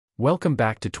Welcome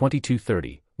back to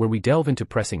 2230, where we delve into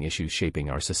pressing issues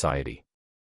shaping our society.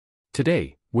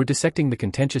 Today, we're dissecting the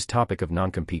contentious topic of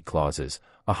non-compete clauses,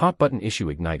 a hot-button issue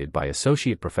ignited by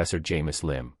Associate Professor Jamus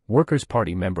Lim, Workers'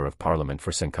 Party Member of Parliament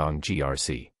for Sengkang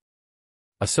GRC.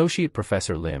 Associate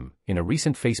Professor Lim, in a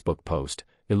recent Facebook post,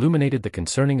 illuminated the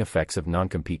concerning effects of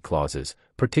non-compete clauses,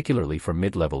 particularly for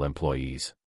mid-level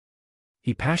employees.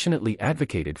 He passionately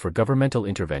advocated for governmental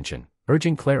intervention,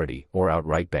 urging clarity or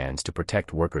outright bans to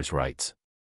protect workers' rights.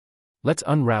 Let's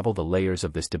unravel the layers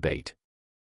of this debate.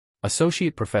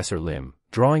 Associate Professor Lim,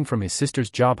 drawing from his sister's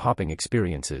job-hopping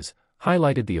experiences,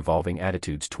 highlighted the evolving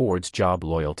attitudes towards job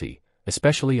loyalty,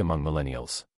 especially among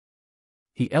millennials.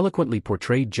 He eloquently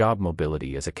portrayed job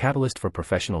mobility as a catalyst for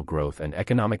professional growth and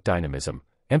economic dynamism,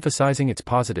 emphasizing its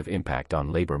positive impact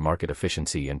on labor market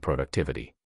efficiency and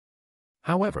productivity.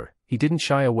 However, he didn't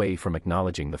shy away from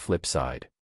acknowledging the flip side.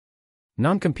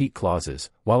 Non-compete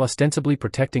clauses, while ostensibly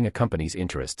protecting a company's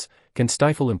interests, can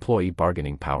stifle employee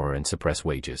bargaining power and suppress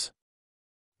wages.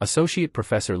 Associate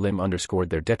Professor Lim underscored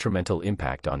their detrimental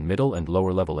impact on middle and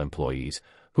lower-level employees,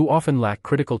 who often lack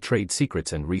critical trade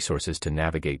secrets and resources to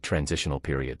navigate transitional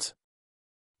periods.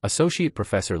 Associate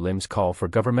Professor Lim's call for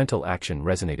governmental action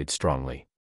resonated strongly.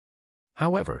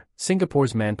 However,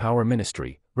 Singapore's Manpower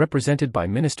Ministry, represented by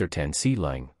Minister Tan See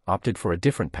Leng, opted for a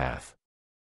different path.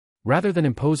 Rather than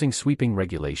imposing sweeping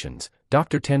regulations,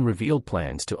 Dr. Tan revealed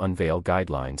plans to unveil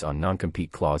guidelines on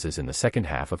non-compete clauses in the second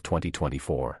half of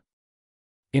 2024.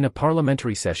 In a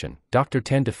parliamentary session, Dr.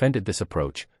 Tan defended this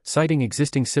approach, citing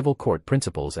existing civil court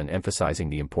principles and emphasizing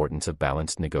the importance of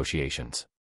balanced negotiations.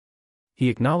 He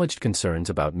acknowledged concerns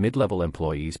about mid-level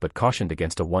employees but cautioned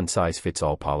against a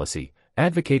one-size-fits-all policy,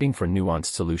 advocating for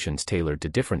nuanced solutions tailored to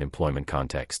different employment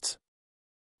contexts.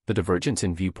 The divergence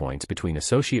in viewpoints between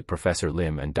Associate Professor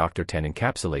Lim and Dr. Tan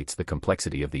encapsulates the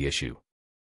complexity of the issue.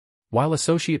 While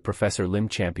Associate Professor Lim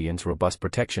champions robust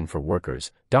protection for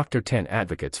workers, Dr. Tan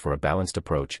advocates for a balanced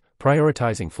approach,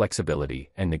 prioritizing flexibility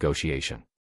and negotiation.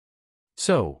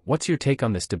 So, what's your take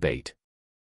on this debate?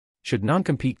 Should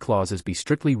non-compete clauses be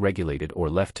strictly regulated or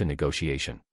left to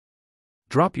negotiation?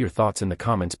 Drop your thoughts in the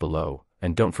comments below,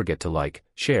 and don't forget to like,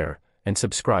 share, and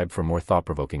subscribe for more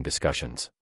thought-provoking discussions.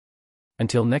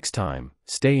 Until next time,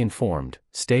 stay informed,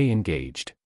 stay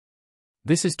engaged.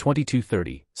 This is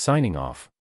 2230, signing off.